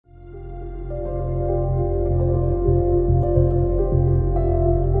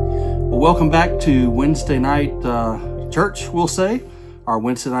Welcome back to Wednesday night church, we'll say, our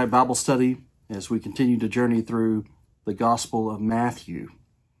Wednesday night Bible study as we continue to journey through the Gospel of Matthew.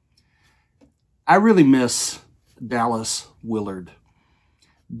 I really miss Dallas Willard.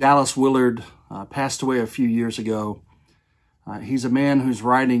 Dallas Willard passed away a few years ago. He's a man whose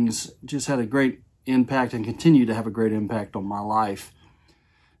writings just had a great impact and continue to have a great impact on my life.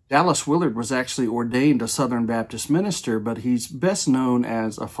 Dallas Willard was actually ordained a Southern Baptist minister, but he's best known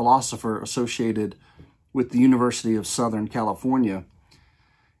as a philosopher associated with the University of Southern California.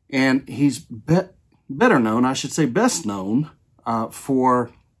 And he's better known, I should say best known,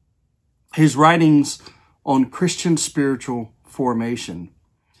 for his writings on Christian spiritual formation.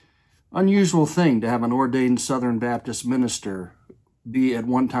 Unusual thing to have an ordained Southern Baptist minister be at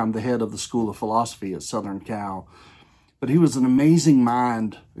one time the head of the School of Philosophy at Southern Cal. But he was an amazing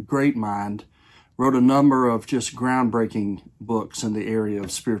mind, a great mind, wrote a number of just groundbreaking books in the area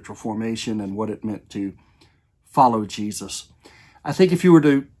of spiritual formation and what it meant to follow Jesus. I think if you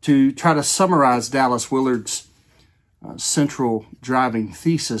were to try to summarize Dallas Willard's central driving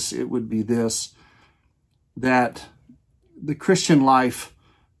thesis, it would be this, that the Christian life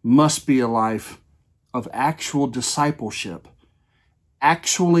must be a life of actual discipleship,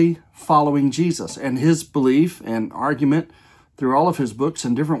 actually following Jesus. And his belief and argument through all of his books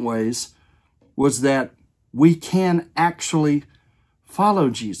in different ways was that we can actually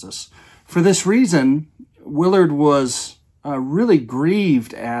follow Jesus. For this reason, Willard was really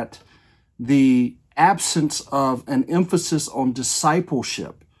grieved at the absence of an emphasis on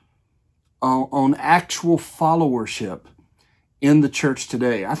discipleship, on actual followership in the church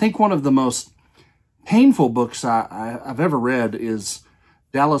today. I think one of the most painful books I've ever read is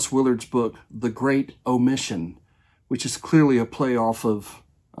Dallas Willard's book, The Great Omission, which is clearly a play off of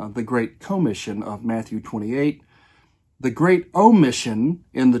the Great Commission of Matthew 28. The great omission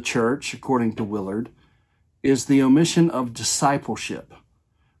in the church, according to Willard, is the omission of discipleship.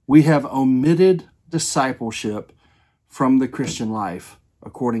 We have omitted discipleship from the Christian life,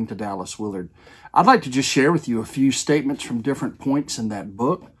 according to Dallas Willard. I'd like to just share with you a few statements from different points in that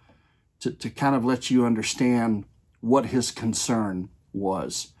book to kind of let you understand what his concern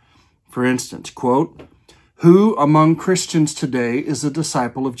was. For instance, quote, "Who among Christians today is a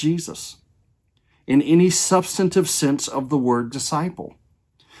disciple of Jesus? In any substantive sense of the word disciple.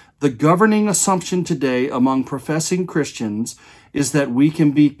 The governing assumption today among professing Christians is that we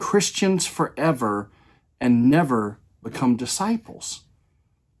can be Christians forever and never become disciples."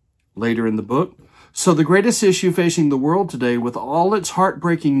 Later in the book, "So the greatest issue facing the world today with all its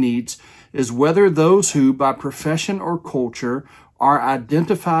heartbreaking needs is whether those who, by profession or culture, are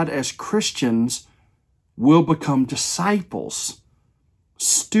identified as Christians will become disciples,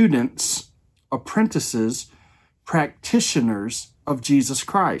 students, apprentices, practitioners of Jesus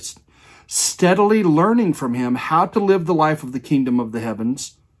Christ, steadily learning from him how to live the life of the kingdom of the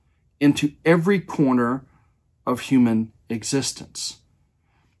heavens into every corner of human existence."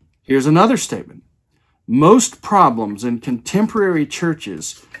 Here's another statement. "Most problems in contemporary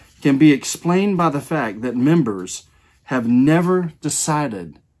churches can be explained by the fact that members have never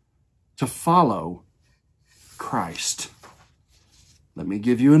decided to follow Christ." Let me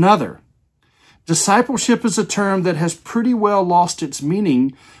give you another. "Discipleship is a term that has pretty well lost its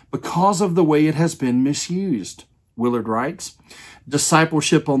meaning because of the way it has been misused," Willard writes.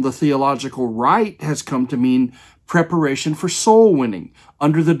 "Discipleship on the theological right has come to mean preparation for soul winning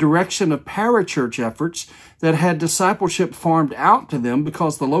under the direction of parachurch efforts that had discipleship farmed out to them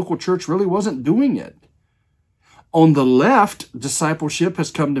because the local church really wasn't doing it. On the left, discipleship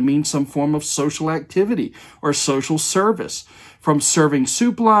has come to mean some form of social activity or social service, from serving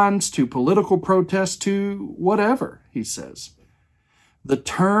soup lines to political protests to whatever," he says. "The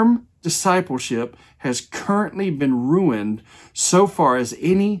term discipleship has currently been ruined so far as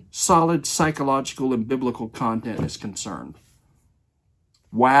any solid psychological and biblical content is concerned."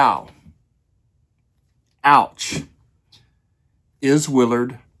 Wow. Ouch. Is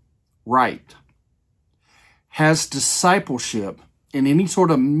Willard right? Has discipleship in any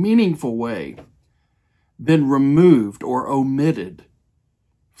sort of meaningful way been removed or omitted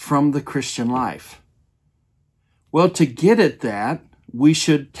from the Christian life? Well, to get at that, we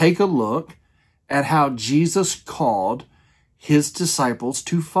should take a look at how Jesus called his disciples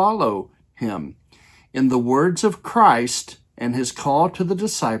to follow him. In the words of Christ and his call to the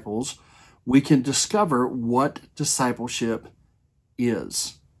disciples, we can discover what discipleship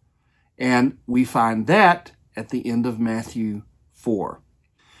is. And we find that at the end of Matthew 4.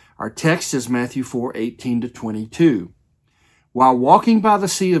 Our text is Matthew 4:18-22. "While walking by the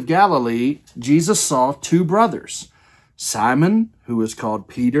Sea of Galilee, Jesus saw two brothers, Simon, who is called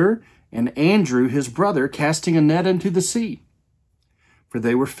Peter, and Andrew his brother casting a net into the sea, for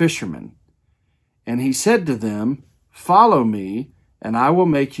they were fishermen. And he said to them, Follow me, and I will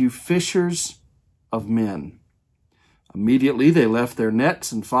make you fishers of men. Immediately they left their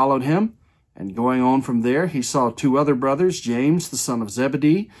nets and followed him. And going on from there, he saw two other brothers, James the son of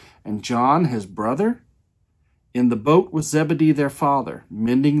Zebedee, and John his brother, in the boat with Zebedee their father,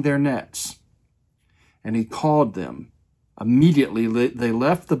 mending their nets. And he called them. Immediately they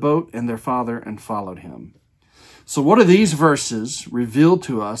left the boat and their father and followed him. So what do these verses reveal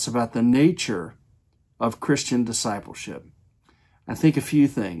to us about the nature of Christian discipleship? I think a few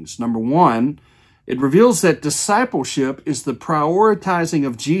things. Number one, it reveals that discipleship is the prioritizing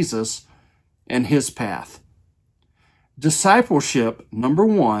of Jesus and his path. Discipleship, number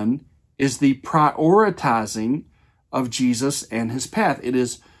one, is the prioritizing of Jesus and his path. It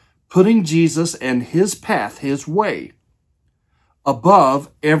is putting Jesus and his path, his way,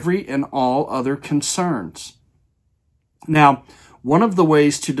 above every and all other concerns. Now, one of the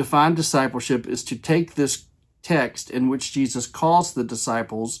ways to define discipleship is to take this text in which Jesus calls the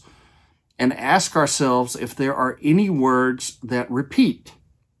disciples and ask ourselves if there are any words that repeat.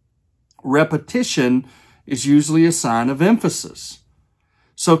 Repetition is usually a sign of emphasis.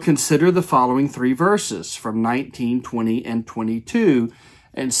 So consider the following three verses from 19, 20, and 22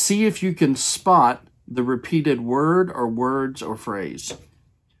 and see if you can spot the repeated word or words or phrase.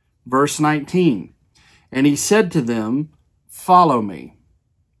 Verse 19, and he said to them, Follow me.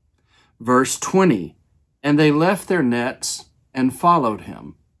 Verse 20, and they left their nets and followed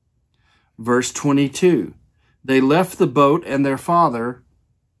him. Verse 22, they left the boat and their father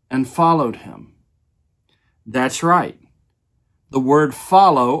and followed him. That's right. The word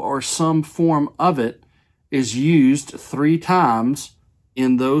follow or some form of it is used 3 times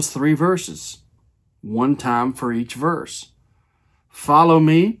in those 3 verses, 1 time for each verse. Follow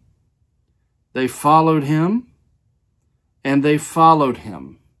me, they followed him, and they followed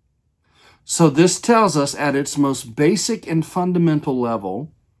him. So this tells us at its most basic and fundamental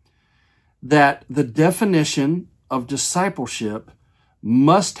level that the definition of discipleship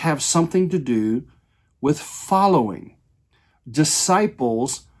must have something to do with following.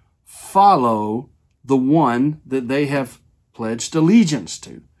 Disciples follow the one that they have pledged allegiance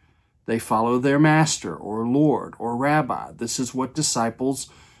to. They follow their master or Lord or rabbi. This is what disciples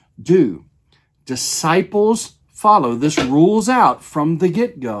do. Disciples follow. This rules out from the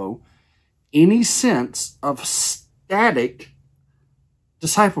get-go any sense of static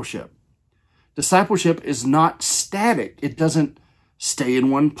discipleship. Discipleship is not static. It doesn't stay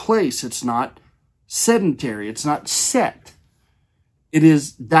in one place. It's not sedentary. It's not set. It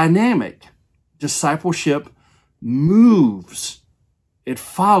is dynamic. Discipleship moves. It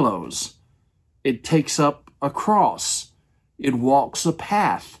follows. It takes up a cross. It walks a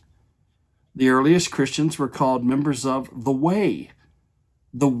path. The earliest Christians were called members of the way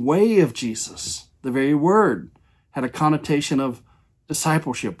of Jesus. The very word had a connotation of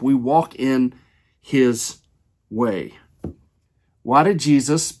discipleship. We walk in his way. Why did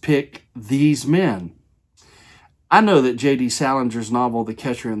Jesus pick these men? I know that J.D. Salinger's novel, The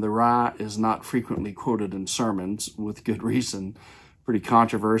Catcher in the Rye, is not frequently quoted in sermons, with good reason. Pretty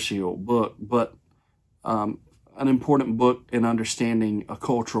controversial book, but an important book in understanding a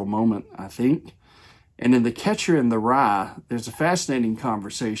cultural moment, I think. And in The Catcher in the Rye, there's a fascinating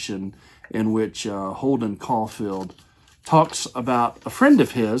conversation in which Holden Caulfield talks about a friend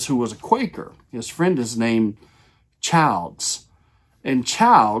of his who was a Quaker. His friend is named Childs. And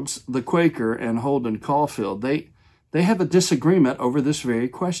Childs, the Quaker, and Holden Caulfield, they have a disagreement over this very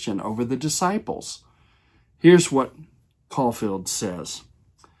question, over the disciples. Here's what Caulfield says.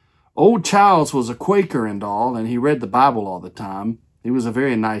 Old Childs was a Quaker and all, and he read the Bible all the time. He was a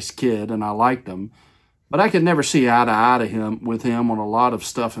very nice kid, and I liked him. But I could never see eye to eye with him on a lot of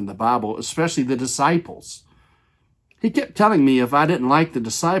stuff in the Bible, especially the disciples. He kept telling me if I didn't like the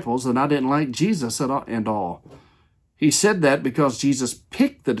disciples, then I didn't like Jesus and all. He said that because Jesus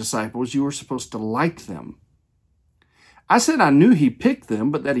picked the disciples, you were supposed to like them. I said I knew he picked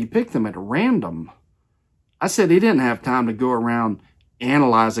them, but that he picked them at random. I said he didn't have time to go around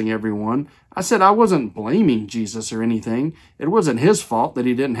analyzing everyone. I said I wasn't blaming Jesus or anything. It wasn't his fault that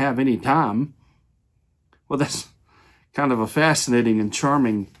he didn't have any time. Well, that's kind of a fascinating and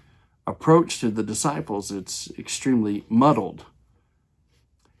charming approach to the disciples. It's extremely muddled.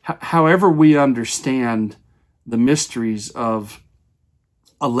 However we understand the mysteries of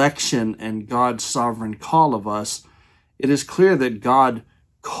election and God's sovereign call of us, it is clear that God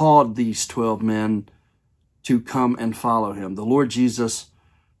called these 12 men to come and follow him. The Lord Jesus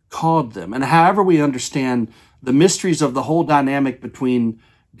called them. And however we understand the mysteries of the whole dynamic between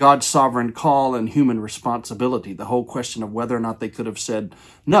God's sovereign call and human responsibility, the whole question of whether or not they could have said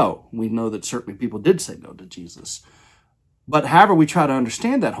no. We know that certainly people did say no to Jesus. But however we try to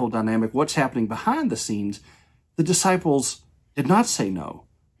understand that whole dynamic, what's happening behind the scenes, the disciples did not say no.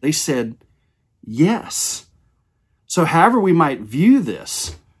 They said yes. So however we might view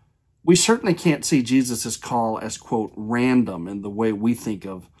this, we certainly can't see Jesus' call as, quote, random in the way we think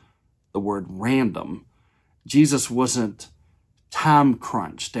of the word random. Jesus wasn't time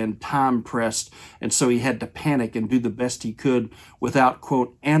crunched and time pressed, and so he had to panic and do the best he could without,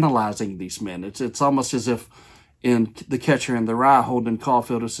 quote, analyzing these men. It's almost as if in The Catcher in the Rye, Holden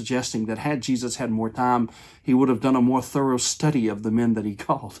Caulfield is suggesting that had Jesus had more time, he would have done a more thorough study of the men that he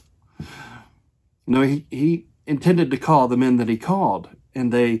called. No, he intended to call the men that he called,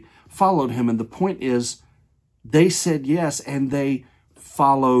 and they followed him. And the point is, they said yes, and they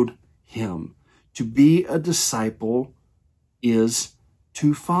followed him. To be a disciple is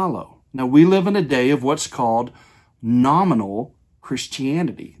to follow. Now, we live in a day of what's called nominal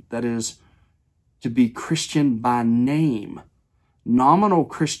Christianity. That is, to be Christian by name. Nominal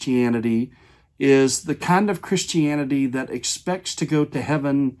Christianity is the kind of Christianity that expects to go to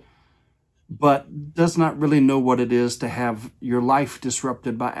heaven, but does not really know what it is to have your life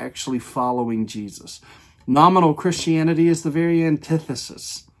disrupted by actually following Jesus. Nominal Christianity is the very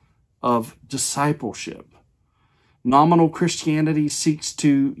antithesis of discipleship. Nominal Christianity seeks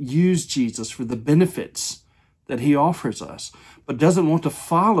to use Jesus for the benefits that he offers us, but doesn't want to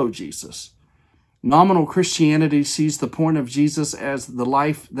follow Jesus. Nominal Christianity sees the point of Jesus as the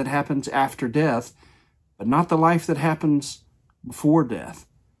life that happens after death, but not the life that happens before death.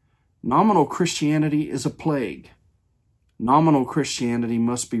 Nominal Christianity is a plague. Nominal Christianity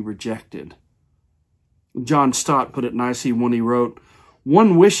must be rejected. John Stott put it nicely when he wrote,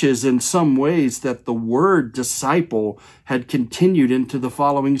 "One wishes in some ways that the word disciple had continued into the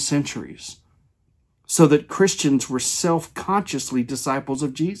following centuries, so that Christians were self-consciously disciples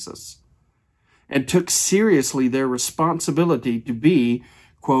of Jesus and took seriously their responsibility to be,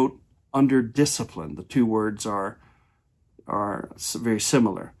 quote, under discipline." The two words are very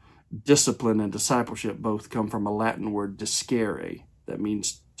similar. Discipline and discipleship both come from a Latin word discere, that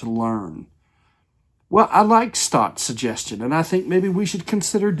means to learn. Well, I like Stott's suggestion, and I think maybe we should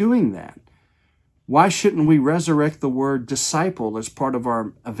consider doing that. Why shouldn't we resurrect the word disciple as part of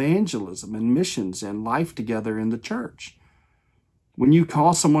our evangelism and missions and life together in the church? When you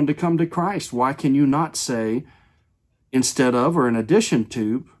call someone to come to Christ, why can you not say, instead of or in addition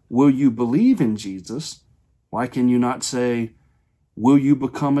to, will you believe in Jesus? Why can you not say, will you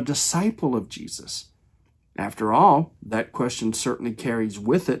become a disciple of Jesus? After all, that question certainly carries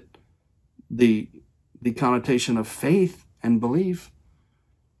with it the connotation of faith and belief.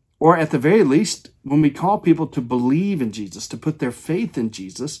 Or at the very least, when we call people to believe in Jesus, to put their faith in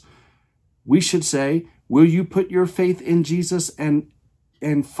Jesus, we should say, will you put your faith in Jesus and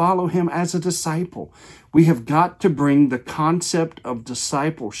follow him as a disciple? We have got to bring the concept of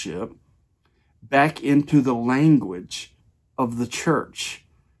discipleship back into the language of the church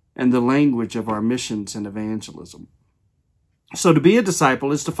and the language of our missions and evangelism. So to be a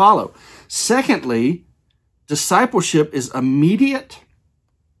disciple is to follow. Secondly, discipleship is immediate,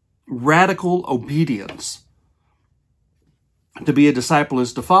 radical obedience. To be a disciple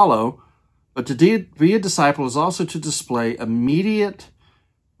is to follow, but to be a disciple is also to display immediate,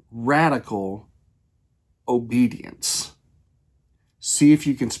 radical obedience. See if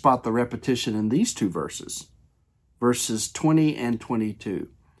you can spot the repetition in these two verses, verses 20 and 22.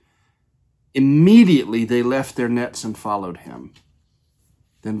 Immediately they left their nets and followed him.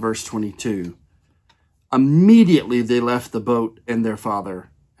 Then verse 22. Immediately they left the boat and their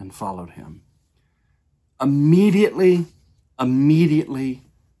father and followed him. Immediately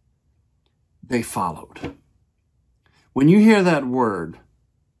they followed. When you hear that word,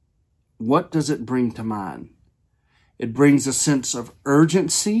 what does it bring to mind? It brings a sense of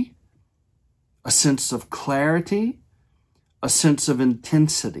urgency, a sense of clarity, a sense of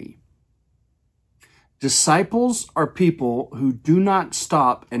intensity. Disciples are people who do not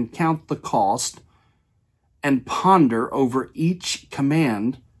stop and count the cost and ponder over each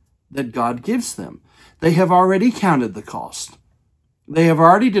command that God gives them. They have already counted the cost. They have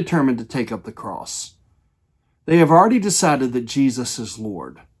already determined to take up the cross. They have already decided that Jesus is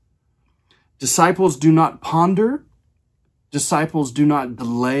Lord. Disciples do not ponder. Disciples do not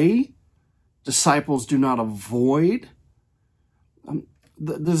delay. Disciples do not avoid.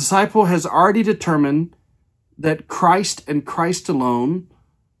 The disciple has already determined that Christ and Christ alone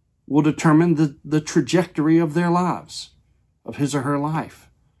will determine the trajectory of their lives, of his or her life.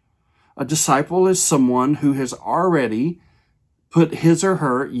 A disciple is someone who has already put his or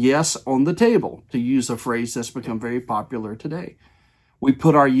her yes on the table, to use a phrase that's become very popular today. We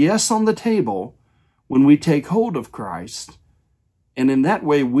put our yes on the table when we take hold of Christ, and in that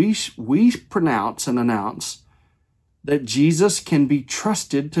way we pronounce and announce that Jesus can be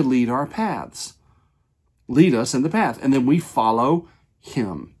trusted to lead our paths, lead us in the path, and then we follow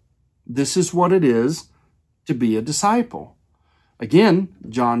him. This is what it is to be a disciple. Again,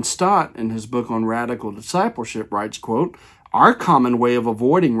 John Stott, in his book on radical discipleship, writes, quote, "Our common way of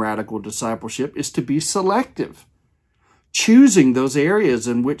avoiding radical discipleship is to be selective, choosing those areas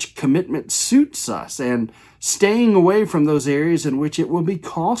in which commitment suits us and staying away from those areas in which it will be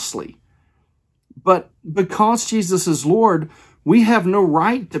costly. But because Jesus is Lord, we have no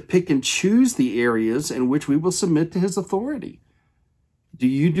right to pick and choose the areas in which we will submit to his authority." Do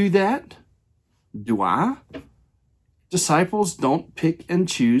you do that? Do I? Disciples don't pick and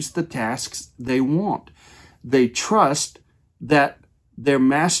choose the tasks they want. They trust that their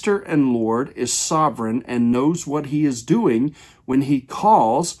master and Lord is sovereign and knows what he is doing when he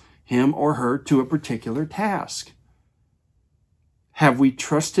calls him or her to a particular task. Have we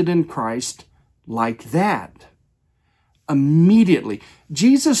trusted in Christ like that? Immediately,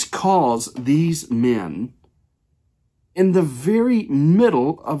 Jesus calls these men in the very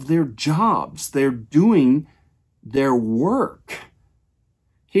middle of their jobs. They're doing their work.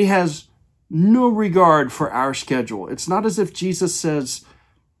 He has no regard for our schedule. It's not as if Jesus says,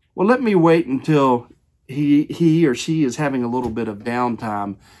 well, let me wait until he or she is having a little bit of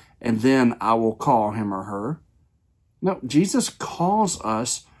downtime and then I will call him or her. No, Jesus calls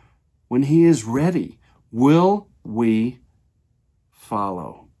us when he is ready. Will we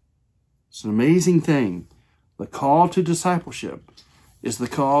follow? It's an amazing thing. The call to discipleship is the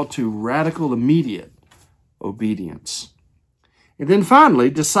call to radical, immediate obedience. And then finally,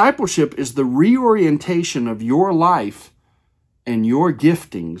 discipleship is the reorientation of your life and your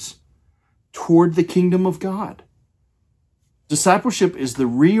giftings toward the kingdom of God. Discipleship is the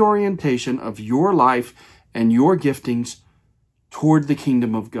reorientation of your life and your giftings toward the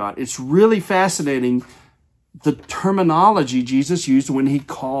kingdom of God. It's really fascinating, the terminology Jesus used when he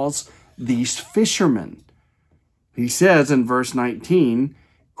calls these fishermen. He says in verse 19,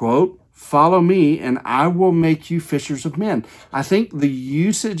 quote, "Follow me and I will make you fishers of men." I think the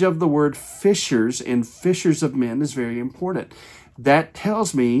usage of the word fishers and fishers of men is very important. That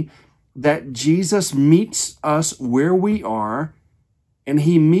tells me that Jesus meets us where we are, and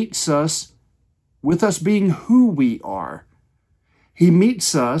he meets us with us being who we are. He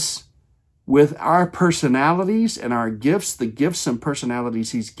meets us with our personalities and our gifts, the gifts and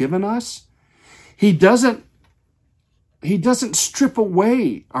personalities he's given us. He doesn't strip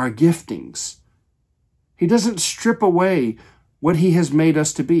away our giftings. He doesn't strip away what he has made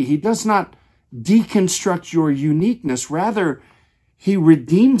us to be. He does not deconstruct your uniqueness. Rather, he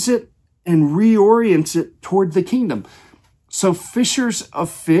redeems it and reorients it toward the kingdom. So fishers of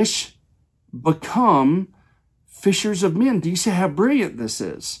fish become fishers of men. Do you see how brilliant this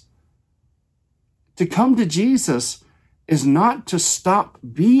is? To come to Jesus is not to stop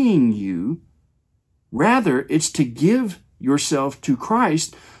being you. Rather, it's to give yourself to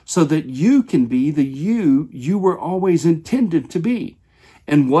Christ so that you can be the you were always intended to be.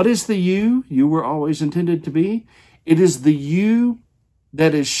 And what is the you were always intended to be? It is the you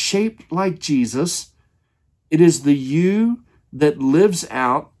that is shaped like Jesus. It is the you that lives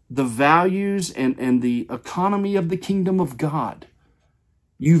out the values and the economy of the kingdom of God.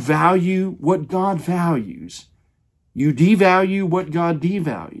 You value what God values. You devalue what God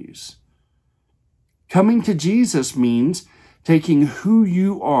devalues. Coming to Jesus means taking who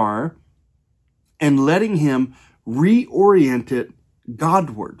you are and letting him reorient it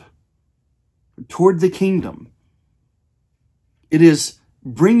Godward, toward the kingdom. It is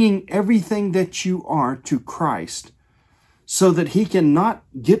bringing everything that you are to Christ so that he can not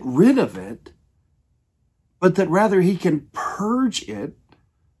get rid of it, but that rather he can purge it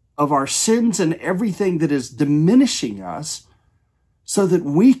of our sins and everything that is diminishing us so that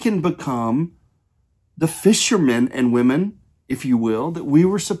we can become the fishermen and women, if you will, that we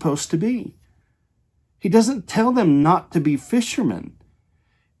were supposed to be. He doesn't tell them not to be fishermen.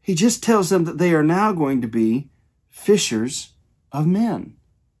 He just tells them that they are now going to be fishers of men,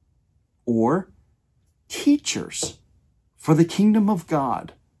 or teachers for the kingdom of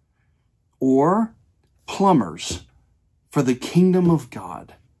God, or plumbers for the kingdom of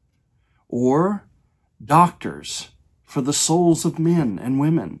God, or doctors for the souls of men and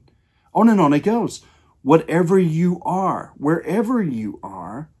women. On and on it goes. Whatever you are, wherever you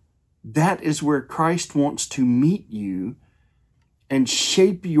are, that is where Christ wants to meet you and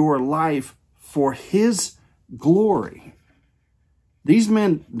shape your life for his glory. These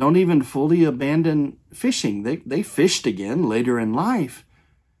men don't even fully abandon fishing. They fished again later in life.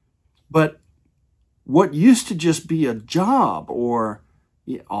 But what used to just be a job, or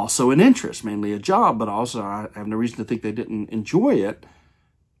also an interest, mainly a job, but also I have no reason to think they didn't enjoy it,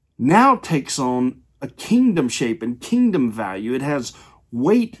 now takes on a kingdom shape and kingdom value. It has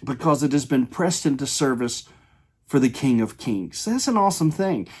weight because it has been pressed into service for the King of Kings. That's an awesome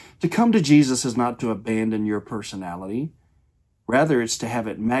thing. To come to Jesus is not to abandon your personality. Rather, it's to have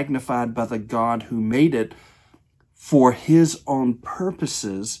it magnified by the God who made it for his own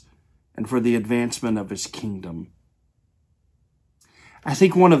purposes and for the advancement of his kingdom. I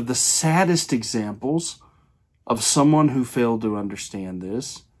think one of the saddest examples of someone who failed to understand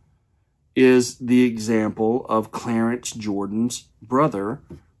this is the example of Clarence Jordan's brother,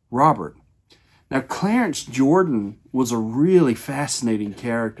 Robert. Now, Clarence Jordan was a really fascinating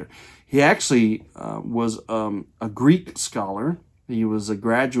character. He actually was a Greek scholar. He was a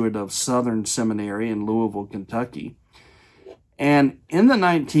graduate of Southern Seminary in Louisville, Kentucky. And in the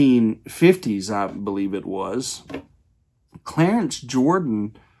 1950s, I believe it was, Clarence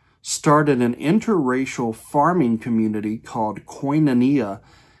Jordan started an interracial farming community called Koinonia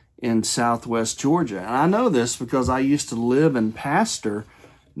in southwest Georgia. And I know this because I used to live and pastor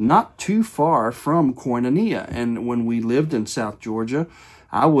not too far from Koinonia. And when we lived in South Georgia,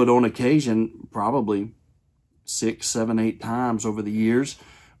 I would on occasion, probably 6, 7, 8 times over the years,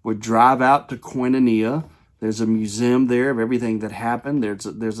 would drive out to Koinonia. There's a museum there of everything that happened. There's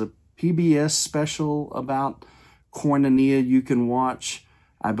a PBS special about Koinonia you can watch.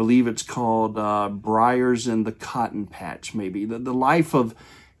 I believe it's called Briars in the Cotton Patch, maybe. The life of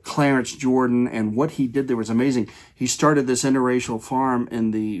Clarence Jordan and what he did there was amazing. He started this interracial farm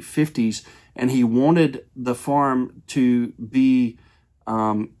in the 50s, and he wanted the farm to be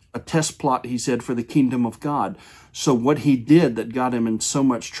a test plot, he said, for the kingdom of God. So what he did that got him in so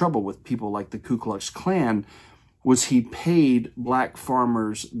much trouble with people like the Ku Klux Klan was he paid black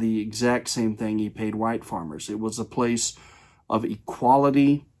farmers the exact same thing he paid white farmers. It was a place of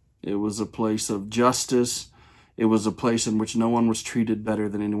equality. It was a place of justice. It was a place in which no one was treated better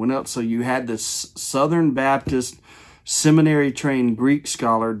than anyone else. So you had this Southern Baptist seminary-trained Greek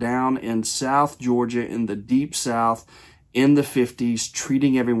scholar down in South Georgia in the deep South in the 50s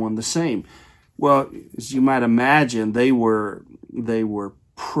treating everyone the same. Well, as you might imagine, they were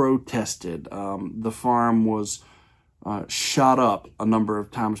protested. The farm was shot up a number of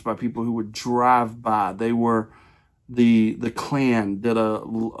times by people who would drive by. They were the Klan did a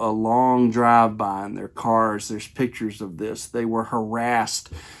long drive-by in their cars. There's pictures of this. They were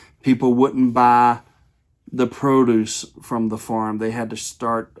harassed. People wouldn't buy the produce from the farm. They had to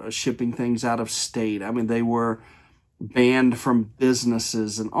start shipping things out of state. I mean, they were banned from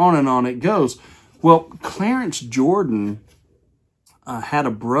businesses, and on it goes. Well, Clarence Jordan had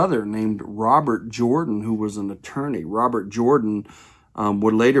a brother named Robert Jordan who was an attorney. Robert Jordan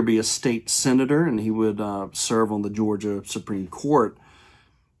would later be a state senator, and he would serve on the Georgia Supreme Court.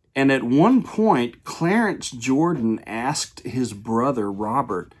 And at one point, Clarence Jordan asked his brother,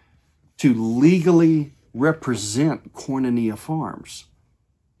 Robert, to legally represent Koinonia Farms.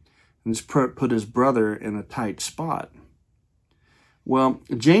 And this put his brother in a tight spot. Well,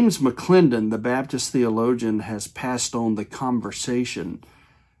 James McClendon, the Baptist theologian, has passed on the conversation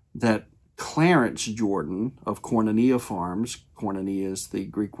that Clarence Jordan of Koinonia Farms, Koinonia is the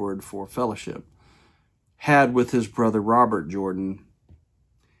Greek word for fellowship, had with his brother Robert Jordan.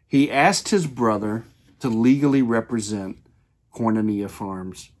 He asked his brother to legally represent Koinonia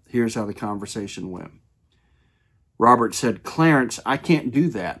Farms. Here's how the conversation went. Robert said, "Clarence, I can't do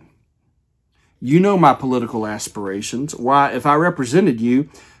that. You know my political aspirations. Why, if I represented you,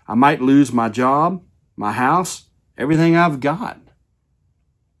 I might lose my job, my house, everything I've got."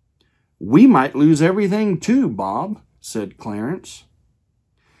 "We might lose everything too, Bob," said Clarence.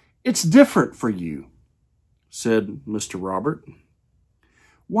 "It's different for you," said Mr. Robert.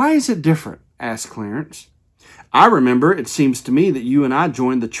 "Why is it different?" asked Clarence. "I remember, it seems to me, that you and I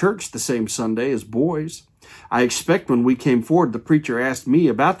joined the church the same Sunday as boys. I expect when we came forward, the preacher asked me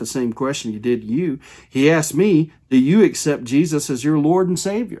about the same question he did you. He asked me, 'Do you accept Jesus as your Lord and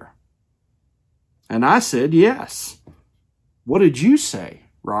Savior?' And I said, 'Yes.' What did you say,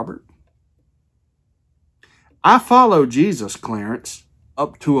 Robert?" "I follow Jesus, Clarence,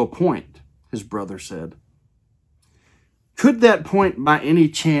 up to a point," his brother said. "Could that point by any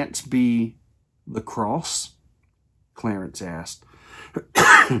chance be the cross?" Clarence asked.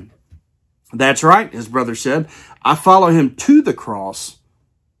 "That's right," his brother said. "I follow him to the cross,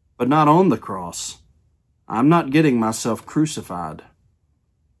 but not on the cross. I'm not getting myself crucified."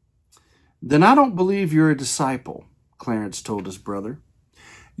 "Then I don't believe you're a disciple," Clarence told his brother.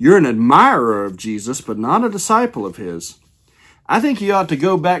 "You're an admirer of Jesus, but not a disciple of his. I think you ought to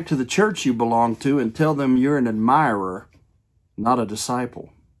go back to the church you belong to and tell them you're an admirer, not a disciple."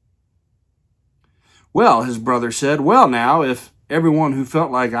 "Well," his brother said, "well now, if everyone who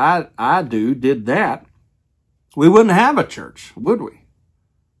felt like I do did that, we wouldn't have a church, would we?"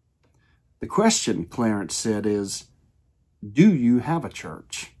 "The question," Clarence said, is, do you have a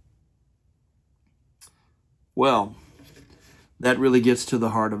church?" Well, that really gets to the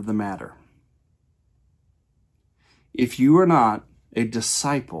heart of the matter. If you are not a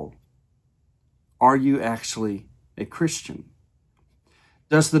disciple, are you actually a Christian?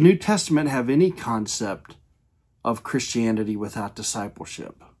 Does the New Testament have any concept of Christianity without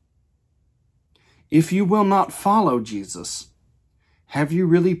discipleship? If you will not follow Jesus, have you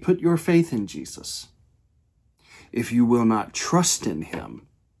really put your faith in Jesus? If you will not trust in him,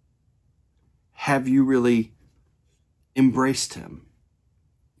 have you really embraced him?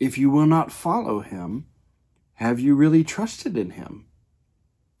 If you will not follow him, have you really trusted in him?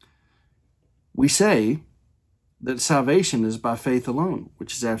 We say that salvation is by faith alone,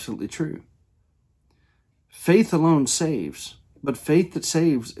 which is absolutely true. Faith alone saves, but faith that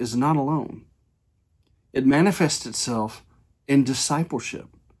saves is not alone. It manifests itself in discipleship,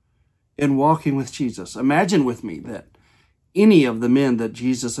 in walking with Jesus. Imagine with me that any of the men that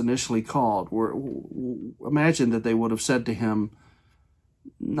Jesus initially called imagine that they would have said to him,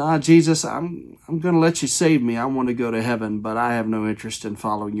 "Nah, Jesus, I'm going to let you save me. I want to go to heaven, but I have no interest in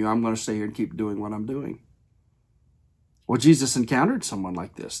following you. I'm going to stay here and keep doing what I'm doing." Well, Jesus encountered someone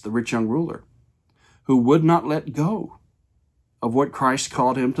like this, the rich young ruler, who would not let go of what Christ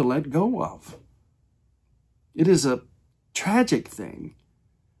called him to let go of. It is a tragic thing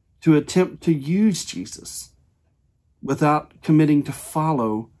to attempt to use Jesus without committing to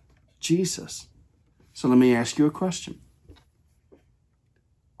follow Jesus. So let me ask you a question.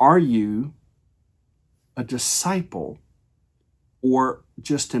 Are you a disciple or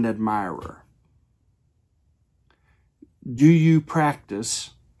just an admirer? Do you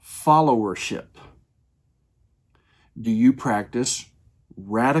practice followership? Do you practice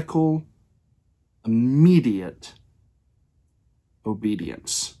radical, immediate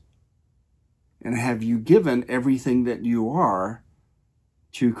obedience? And have you given everything that you are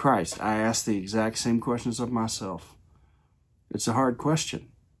to Christ? I ask the exact same questions of myself. It's a hard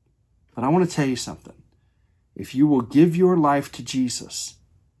question, but I want to tell you something. If you will give your life to Jesus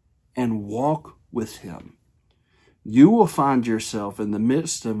and walk with him, you will find yourself in the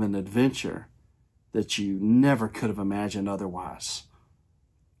midst of an adventure that you never could have imagined otherwise.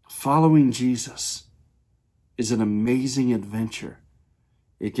 Following Jesus is an amazing adventure.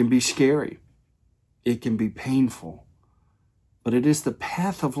 It can be scary. It can be painful, but it is the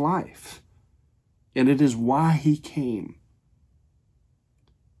path of life, and it is why he came.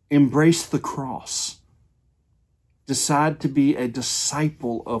 Embrace the cross. Decide to be a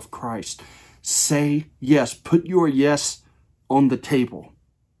disciple of Christ. Say yes. Put your yes on the table.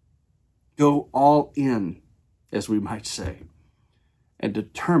 Go all in, as we might say, and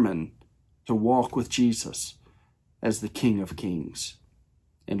determine to walk with Jesus as the King of Kings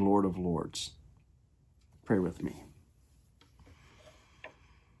and Lord of Lords. Pray with me.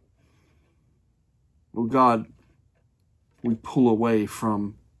 Oh God, we pull away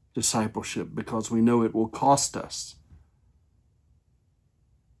from discipleship because we know it will cost us.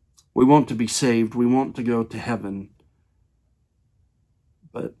 We want to be saved. We want to go to heaven.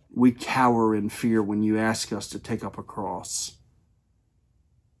 But we cower in fear when you ask us to take up a cross.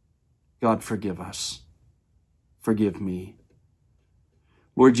 God, forgive us. Forgive me.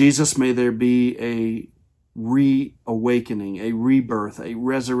 Lord Jesus, may there be a reawakening, a rebirth, a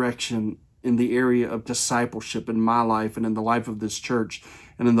resurrection in the area of discipleship in my life and in the life of this church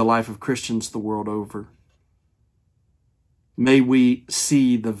and in the life of Christians the world over. May we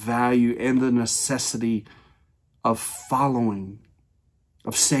see the value and the necessity of following,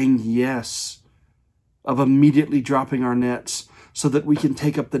 of saying yes, of immediately dropping our nets so that we can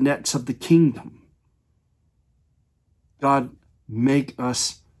take up the nets of the kingdom. God, make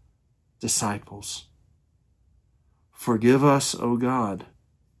us disciples. Forgive us, O God,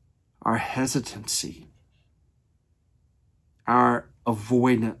 our hesitancy, our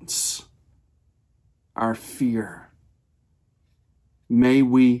avoidance, our fear. May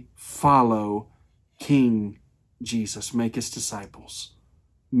we follow King Jesus. Make us disciples.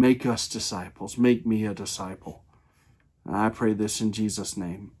 Make us disciples. Make me a disciple. I pray this in Jesus'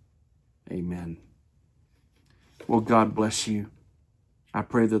 name. Amen. Well, God bless you. I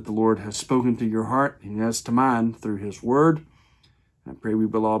pray that the Lord has spoken to your heart and as to mine through his word. I pray we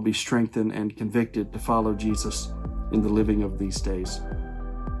will all be strengthened and convicted to follow Jesus in the living of these days.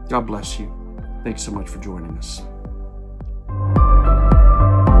 God bless you. Thanks so much for joining us.